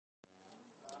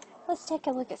Let's take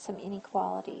a look at some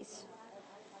inequalities.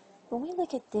 When we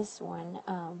look at this one,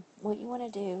 what you want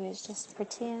to do is just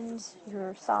pretend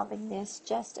you're solving this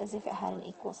just as if it had an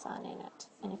equal sign in it.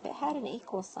 And if it had an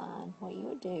equal sign, what you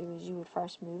would do is you would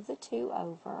first move the 2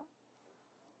 over.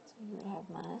 So you would have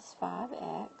minus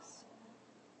 5x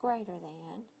greater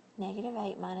than negative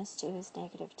 8 minus 2 is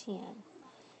negative 10.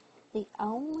 The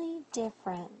only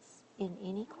difference in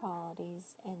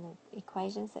inequalities and the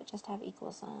equations that just have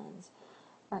equal signs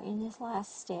are in this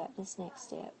last step, this next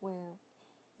step, where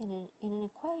in an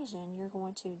equation you're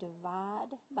going to divide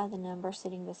by the number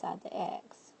sitting beside the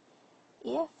x.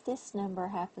 If this number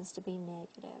happens to be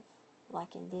negative,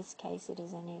 like in this case it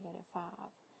is a negative 5,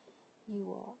 you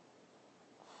will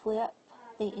flip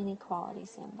the inequality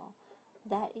symbol.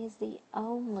 That is the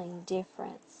only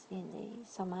difference in these.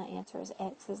 So my answer is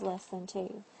x is less than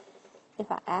 2.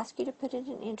 If I ask you to put it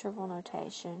in interval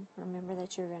notation, remember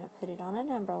that you're going to put it on a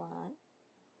number line.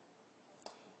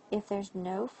 If there's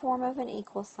no form of an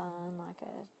equal sign, like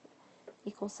a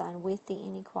equal sign with the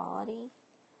inequality,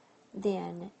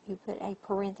 then you put a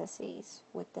parentheses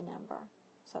with the number.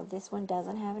 So this one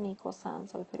doesn't have an equal sign,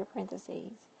 so we put a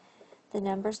parentheses. The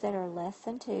numbers that are less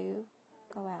than 2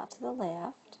 go out to the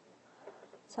left.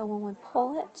 So when we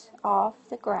pull it off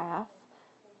the graph,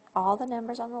 all the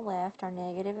numbers on the left are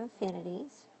negative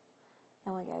infinities,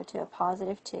 and we go to a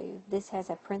positive 2. This has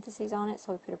a parentheses on it,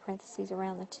 so we put a parentheses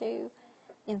around the 2.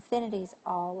 Infinities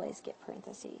always get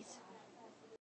parentheses.